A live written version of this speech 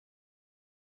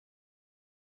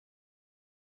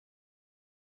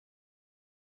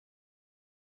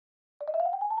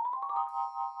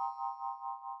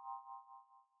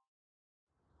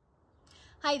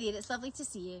Hi there, it's lovely to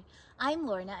see you. I'm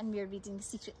Lorna and we're reading The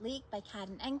Secret Lake by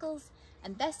Karen Ingalls,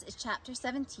 and this is chapter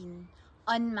 17,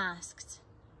 Unmasked.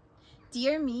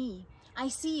 Dear me, I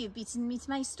see you've beaten me to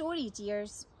my story,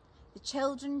 dears. The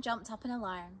children jumped up in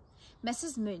alarm.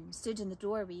 Mrs. Moon stood in the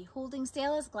doorway holding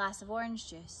Stella's glass of orange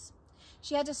juice.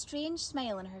 She had a strange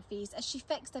smile on her face as she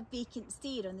fixed a vacant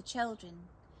stare on the children.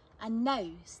 And now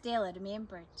Stella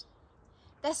remembered.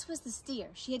 This was the stare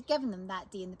she had given them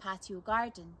that day in the patio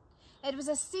garden. It was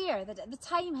a stare that at the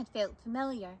time had felt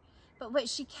familiar, but which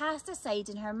she cast aside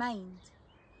in her mind.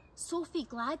 Sophie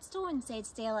Gladstone, said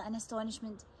Stella in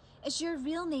astonishment. Is your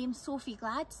real name Sophie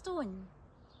Gladstone?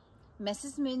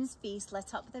 Mrs. Moon's face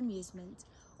lit up with amusement.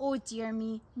 Oh dear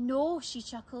me, no, she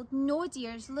chuckled. No,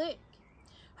 dears, look.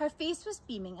 Her face was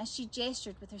beaming as she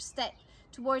gestured with her stick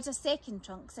towards a second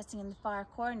trunk sitting in the far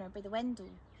corner by the window.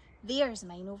 There's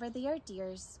mine over there,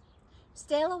 dears.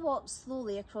 Stella walked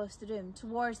slowly across the room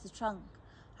towards the trunk,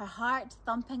 her heart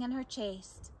thumping in her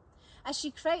chest. As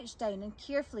she crouched down and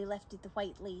carefully lifted the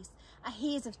white lace, a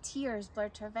haze of tears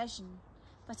blurred her vision.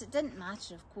 But it didn't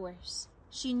matter, of course.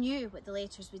 She knew what the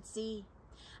letters would say.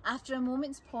 After a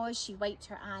moment's pause, she wiped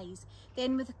her eyes.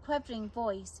 Then, with a quivering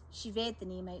voice, she read the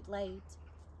name out loud.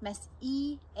 Miss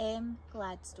E.M.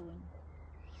 Gladstone.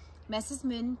 Mrs.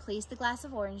 Moon placed the glass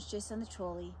of orange juice on the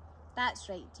trolley. That's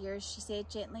right, dears, she said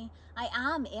gently. I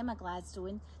am Emma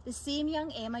Gladstone, the same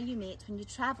young Emma you met when you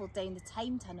travelled down the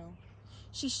time tunnel.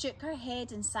 She shook her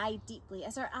head and sighed deeply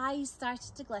as her eyes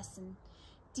started to glisten.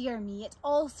 Dear me, it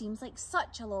all seems like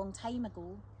such a long time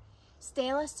ago.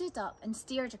 Stella stood up and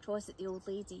stared across at the old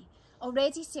lady,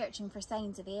 already searching for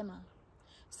signs of Emma.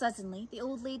 Suddenly, the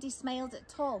old lady smiled at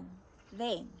Tom.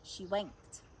 Then she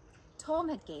winked. Tom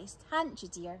had guessed, hadn't you,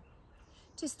 dear?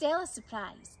 To Stella's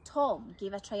surprise, Tom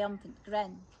gave a triumphant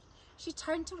grin. She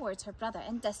turned towards her brother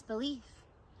in disbelief.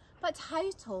 But how,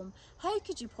 Tom? How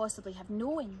could you possibly have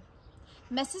known?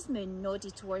 Mrs. Moon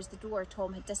nodded towards the door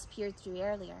Tom had disappeared through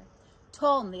earlier.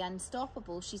 Tom the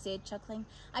Unstoppable, she said, chuckling.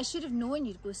 I should have known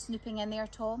you'd go snooping in there,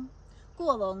 Tom. Go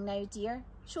along now, dear.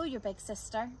 Show your big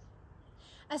sister.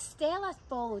 As Stella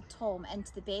followed Tom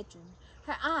into the bedroom,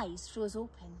 her eyes froze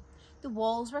open. The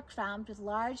walls were crammed with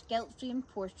large gilt-framed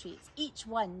portraits, each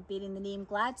one bearing the name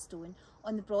Gladstone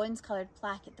on the bronze-coloured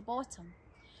plaque at the bottom.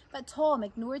 But Tom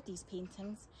ignored these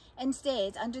paintings.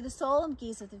 Instead, under the solemn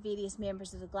gaze of the various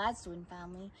members of the Gladstone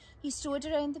family, he strode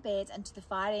around the bed and to the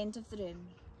far end of the room.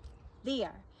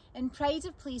 There, in pride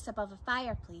of place above a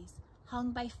fireplace,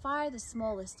 hung by far the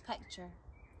smallest picture.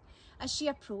 As she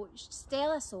approached,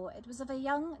 Stella saw it was of a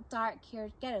young,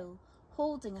 dark-haired girl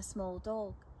holding a small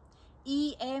dog.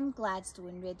 E.M.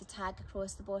 Gladstone read the tag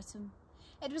across the bottom.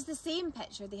 It was the same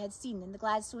picture they had seen in the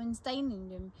Gladstones' dining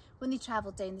room when they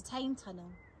travelled down the time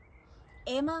tunnel.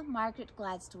 Emma Margaret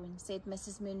Gladstone, said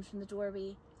Mrs. Moon from the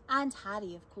doorway, and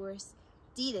Harry, of course.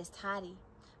 Dearest Harry.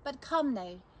 But come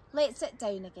now, let's sit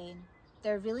down again.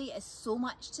 There really is so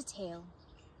much to tell.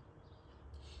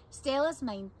 Stella's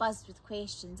mind buzzed with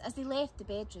questions as they left the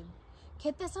bedroom.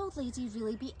 Could this old lady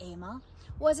really be Emma?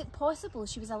 Was it possible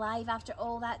she was alive after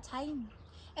all that time?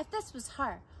 If this was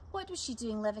her, what was she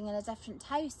doing living in a different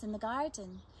house in the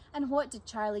garden? And what did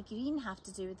Charlie Green have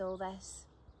to do with all this?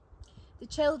 The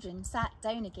children sat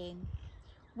down again.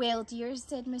 Well, dears,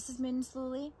 said Mrs. Moon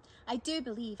slowly, I do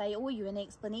believe I owe you an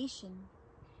explanation.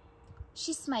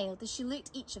 She smiled as she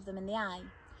looked each of them in the eye.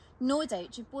 No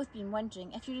doubt you've both been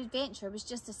wondering if your adventure was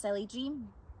just a silly dream.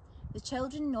 The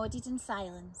children nodded in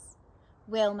silence.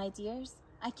 Well, my dears,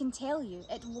 I can tell you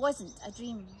it wasn't a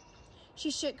dream. She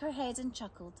shook her head and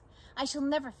chuckled. I shall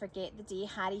never forget the day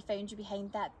Harry found you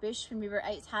behind that bush when we were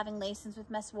out having lessons with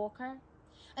Miss Walker.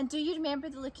 And do you remember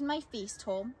the look in my face,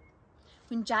 Tom?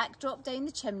 When Jack dropped down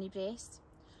the chimney breast?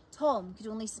 Tom could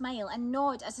only smile and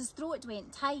nod as his throat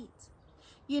went tight.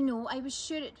 You know, I was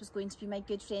sure it was going to be my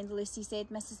good friend Lucy, said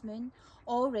Mrs. Moon,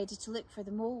 all ready to look for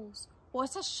the moles.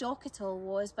 What a shock it all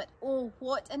was, but oh,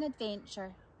 what an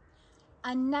adventure.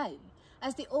 And now,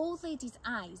 as the old lady's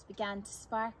eyes began to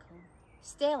sparkle,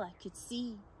 Stella could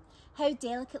see how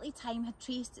delicately time had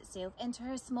traced itself into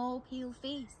her small pale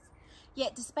face.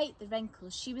 Yet despite the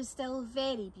wrinkles, she was still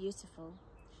very beautiful.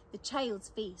 The child's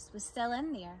face was still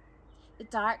in there, the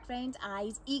dark round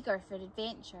eyes eager for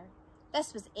adventure.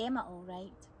 This was Emma all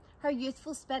right. Her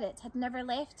youthful spirit had never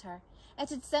left her. It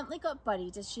had simply got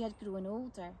buried as she had grown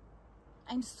older.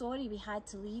 I'm sorry we had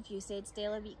to leave you, said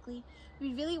Stella weakly.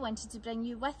 We really wanted to bring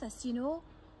you with us, you know.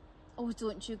 Oh,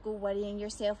 don't you go worrying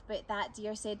yourself about that,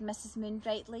 dear, said Mrs. Moon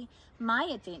brightly. My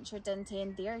adventure didn't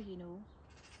end there, you know.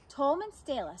 Tom and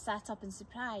Stella sat up in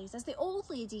surprise as the old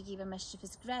lady gave a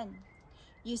mischievous grin.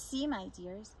 You see, my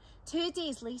dears, 2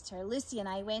 days later, Lucy and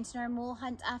I went on our mole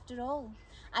hunt after all.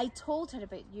 I told her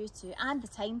about you two and the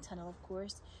time tunnel, of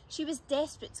course. She was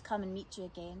desperate to come and meet you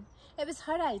again. It was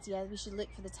her idea we should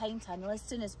look for the time tunnel as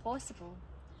soon as possible.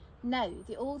 Now,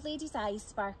 the old lady's eyes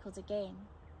sparkled again.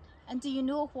 And do you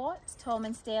know what, Tom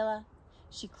and Stella?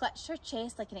 She clutched her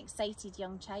chest like an excited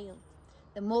young child.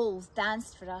 The moles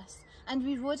danced for us, and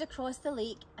we rode across the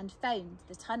lake and found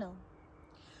the tunnel.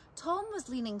 Tom was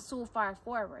leaning so far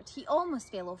forward, he almost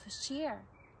fell off his chair.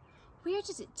 Where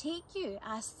did it take you?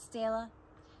 Asked Stella.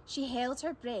 She held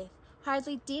her breath,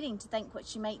 hardly daring to think what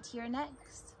she might hear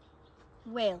next.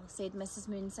 Well, said Mrs.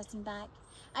 Moon, sitting back,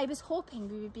 I was hoping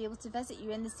we would be able to visit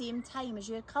you in the same time as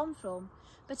you had come from,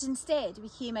 but instead we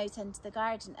came out into the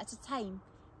garden at a time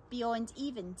beyond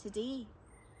even today.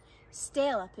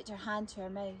 Stella put her hand to her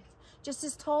mouth, just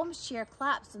as Tom's chair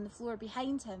collapsed on the floor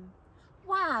behind him.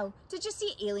 Wow, did you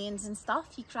see aliens and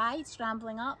stuff? He cried,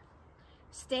 scrambling up.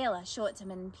 Stella shot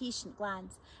him an impatient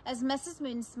glance as Mrs.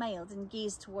 Moon smiled and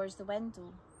gazed towards the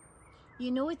window.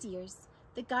 You know, dears,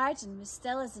 the garden was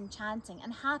still as enchanting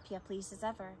and happy a place as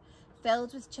ever,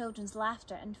 filled with children's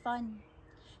laughter and fun.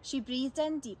 She breathed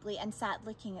in deeply and sat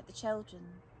looking at the children.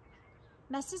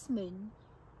 Mrs. Moon,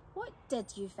 what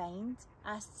did you find?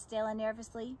 Asked Stella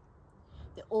nervously.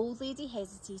 The old lady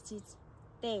hesitated.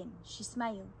 Then she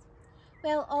smiled.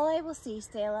 Well, all I will say,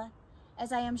 Stella,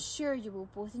 is I am sure you will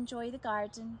both enjoy the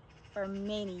garden for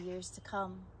many years to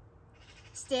come.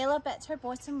 Stella bit her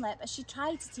bottom lip as she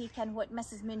tried to take in what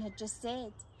Mrs. Moon had just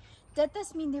said. Did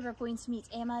this mean they were going to meet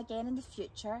Emma again in the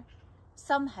future?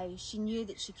 Somehow she knew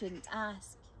that she couldn't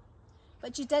ask.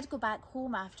 But you did go back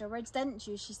home afterwards, didn't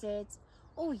you? She said.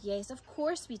 Oh yes, of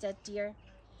course we did, dear.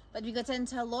 But we got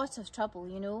into a lot of trouble,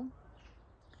 you know.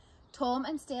 Tom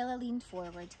and Stella leaned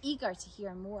forward, eager to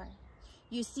hear more.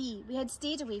 You see, we had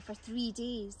stayed away for 3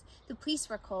 days. The police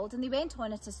were called and they went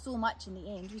on at us so much in the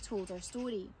end we told our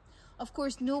story. Of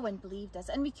course, no one believed us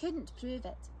and we couldn't prove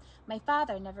it. My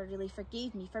father never really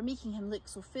forgave me for making him look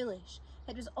so foolish.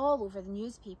 It was all over the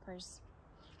newspapers.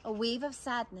 A wave of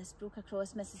sadness broke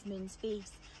across Mrs. Moon's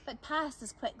face, but passed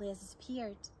as quickly as it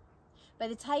appeared. By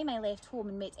the time I left home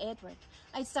and met Edward,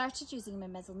 I'd started using my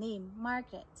middle name,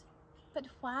 Margaret. But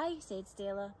why? Said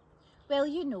Stella. Well,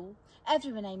 you know,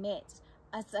 everyone I met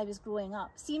as I was growing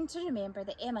up seemed to remember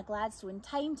the Emma Gladstone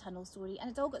time tunnel story,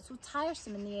 and it all got so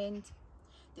tiresome in the end.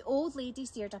 The old lady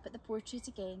stared up at the portrait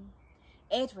again.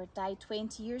 Edward died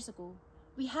 20 years ago.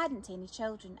 We hadn't any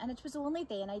children, and it was only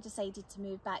then I decided to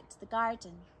move back to the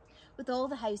garden. With all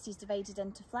the houses divided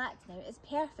into flats now, it's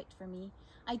perfect for me.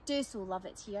 I do so love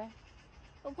it here.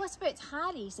 But what about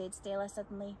Harry? Said Stella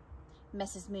suddenly.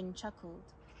 Mrs. Moon chuckled.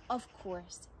 Of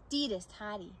course, dearest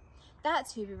Harry.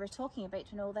 That's who we were talking about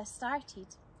when all this started.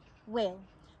 Well,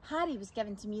 Harry was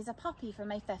given to me as a puppy for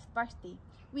my 5th birthday.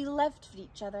 We lived for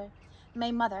each other.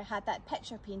 My mother had that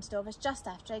picture painted of us just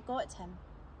after I got him.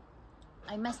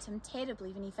 I missed him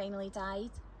terribly when he finally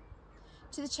died.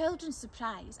 To the children's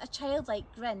surprise, a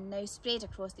childlike grin now spread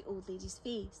across the old lady's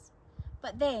face.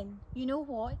 But then, you know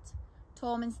what,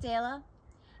 Tom and Stella?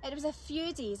 It was a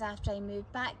few days after I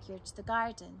moved back here to the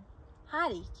garden.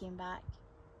 Harry came back.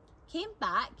 Came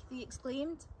back? They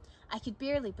exclaimed. I could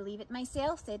barely believe it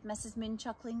myself, said Mrs. Moon,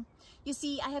 chuckling. You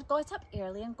see, I had got up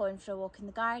early and gone for a walk in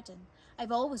the garden.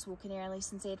 I've always woken early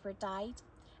since Edward died.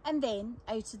 And then,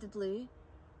 out of the blue,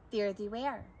 there they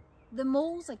were. The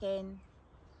moles again.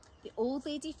 The old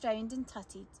lady frowned and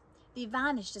tutted. They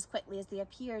vanished as quickly as they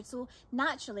appeared, so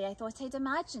naturally I thought I'd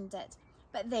imagined it.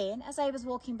 But then, as I was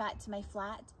walking back to my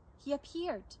flat, he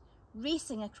appeared,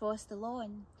 racing across the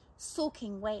lawn,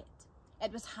 soaking wet.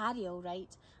 It was Harry, all right.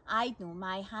 I'd know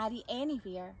my Harry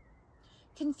anywhere.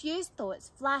 Confused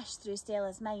thoughts flashed through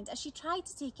Stella's mind as she tried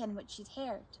to take in what she'd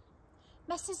heard.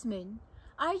 Mrs. Moon,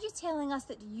 are you telling us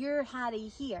that your Harry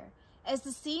here is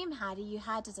the same Harry you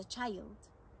had as a child?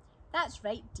 That's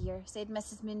right, dear, said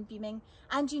Mrs. Moon, beaming,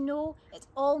 and you know, it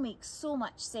all makes so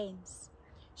much sense.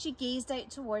 She gazed out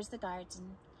towards the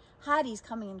garden. Harry's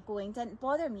coming and going didn't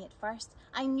bother me at first.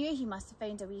 I knew he must have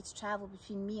found a way to travel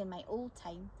between me and my old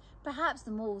time. Perhaps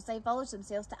the moles divulged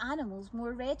themselves to animals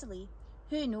more readily.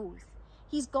 Who knows?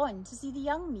 He's gone to see the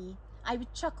young me. I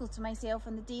would chuckle to myself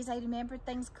on the days I remembered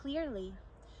things clearly.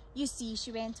 You see,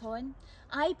 she went on,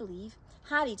 I believe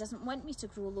Harry doesn't want me to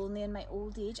grow lonely in my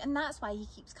old age, and that's why he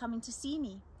keeps coming to see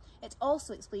me. It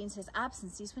also explains his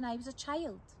absences when I was a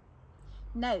child.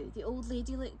 Now the old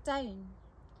lady looked down.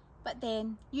 But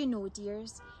then, you know,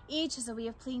 dears, age has a way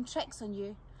of playing tricks on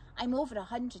you. I'm over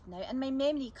 100 now, and my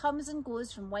memory comes and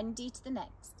goes from one day to the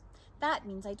next. That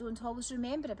means I don't always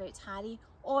remember about Harry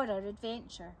or our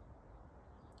adventure.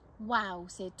 Wow,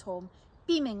 said Tom,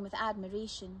 beaming with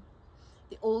admiration.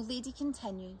 The old lady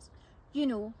continued, "You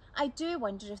know, I do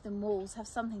wonder if the moles have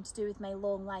something to do with my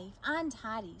long life, and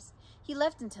Harry's. He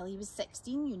lived until he was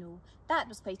 16, you know. That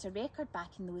was quite a record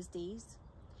back in those days."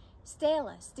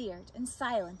 Stella stared in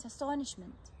silent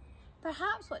astonishment.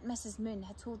 Perhaps what Mrs. Moon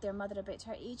had told their mother about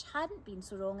her age hadn't been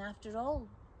so wrong after all.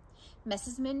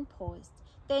 Mrs. Moon paused,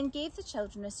 then gave the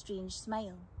children a strange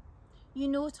smile. "You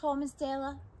know, Tom and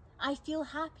Stella, I feel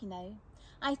happy now.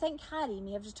 I think Harry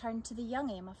may have returned to the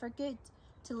young Emma for good,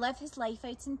 to live his life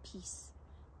out in peace.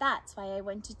 That's why I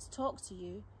wanted to talk to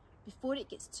you, before it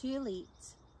gets too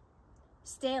late."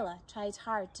 Stella tried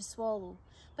hard to swallow,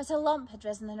 but a lump had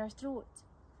risen in her throat.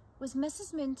 Was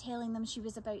Mrs. Moon telling them she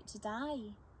was about to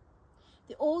die?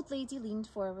 The old lady leaned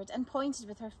forward and pointed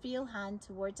with her frail hand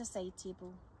towards a side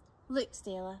table. "Look,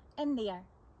 Stella, in there."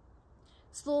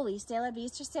 Slowly, Stella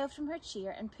raised herself from her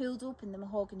chair and pulled open the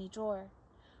mahogany drawer.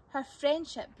 Her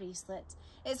friendship bracelet,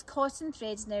 its cotton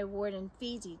threads now worn and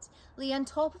faded, lay on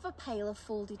top of a pile of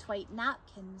folded white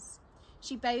napkins.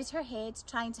 She bowed her head,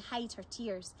 trying to hide her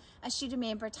tears, as she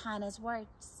remembered Hannah's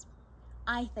words.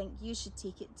 "I think you should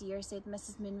take it, dear," said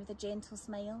Mrs. Moon with a gentle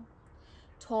smile.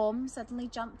 Tom suddenly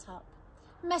jumped up.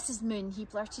 "Mrs. Moon," he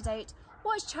blurted out,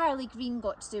 "what's Charlie Green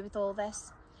got to do with all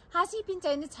this? Has he been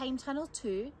down the time tunnel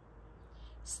too?"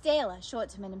 Stella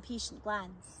shot him an impatient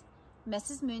glance.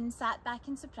 Mrs. Moon sat back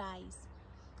in surprise.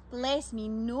 "Bless me,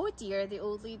 no, dear," the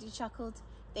old lady chuckled.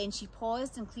 Then she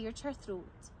paused and cleared her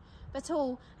throat. "But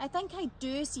oh, I think I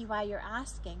do see why you're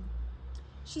asking."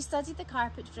 She studied the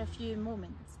carpet for a few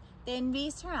moments, then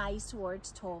raised her eyes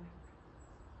towards Tom.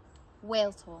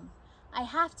 "Well, Tom, I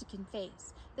have to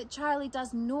confess that Charlie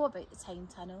does know about the time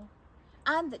tunnel,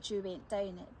 and that you went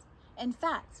down it. In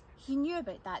fact, he knew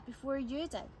about that before you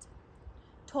did."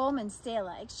 Tom and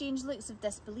Stella exchanged looks of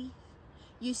disbelief.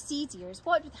 "You see, dears,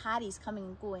 what with Harry's coming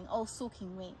and going, all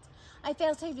soaking wet, I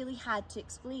felt I really had to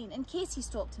explain, in case he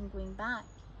stopped him going back.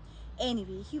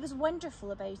 Anyway, he was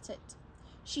wonderful about it."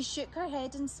 She shook her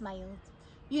head and smiled.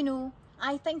 "You know,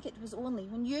 I think it was only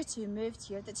when you two moved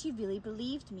here that he really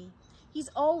believed me. He's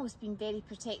always been very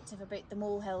protective about the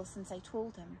molehills since I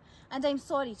told him, and I'm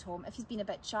sorry, Tom, if he's been a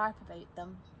bit sharp about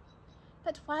them."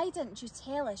 "But why didn't you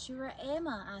tell us you were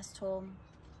Emma?" asked Tom.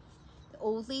 The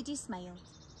old lady smiled.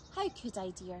 "How could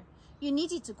I, dear? You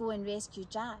needed to go and rescue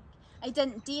Jack. I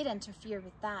didn't dare interfere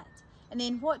with that. And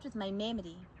then what with my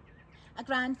memory?" A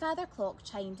grandfather clock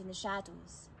chimed in the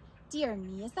shadows. "Dear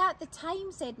me, is that the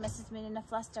time?" said Mrs. Moon in a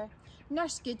fluster.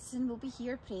 "Nurse Goodson will be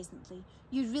here presently.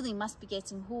 You really must be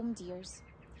getting home, dears."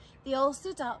 They all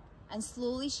stood up, and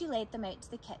slowly she led them out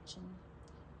to the kitchen.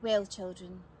 "Well,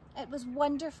 children, it was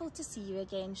wonderful to see you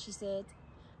again," she said,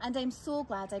 "and I'm so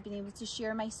glad I've been able to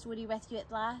share my story with you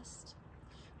at last."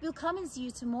 "We'll come and see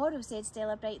you tomorrow," said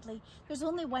Stella brightly. "There's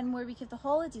only one more week of the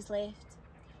holidays left."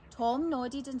 Tom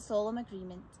nodded in solemn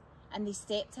agreement, and they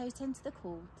stepped out into the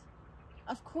cold.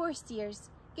 "Of course, dears.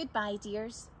 Goodbye,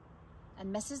 dears."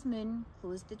 And Mrs. Moon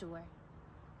closed the door.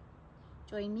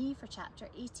 Join me for chapter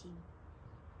 18.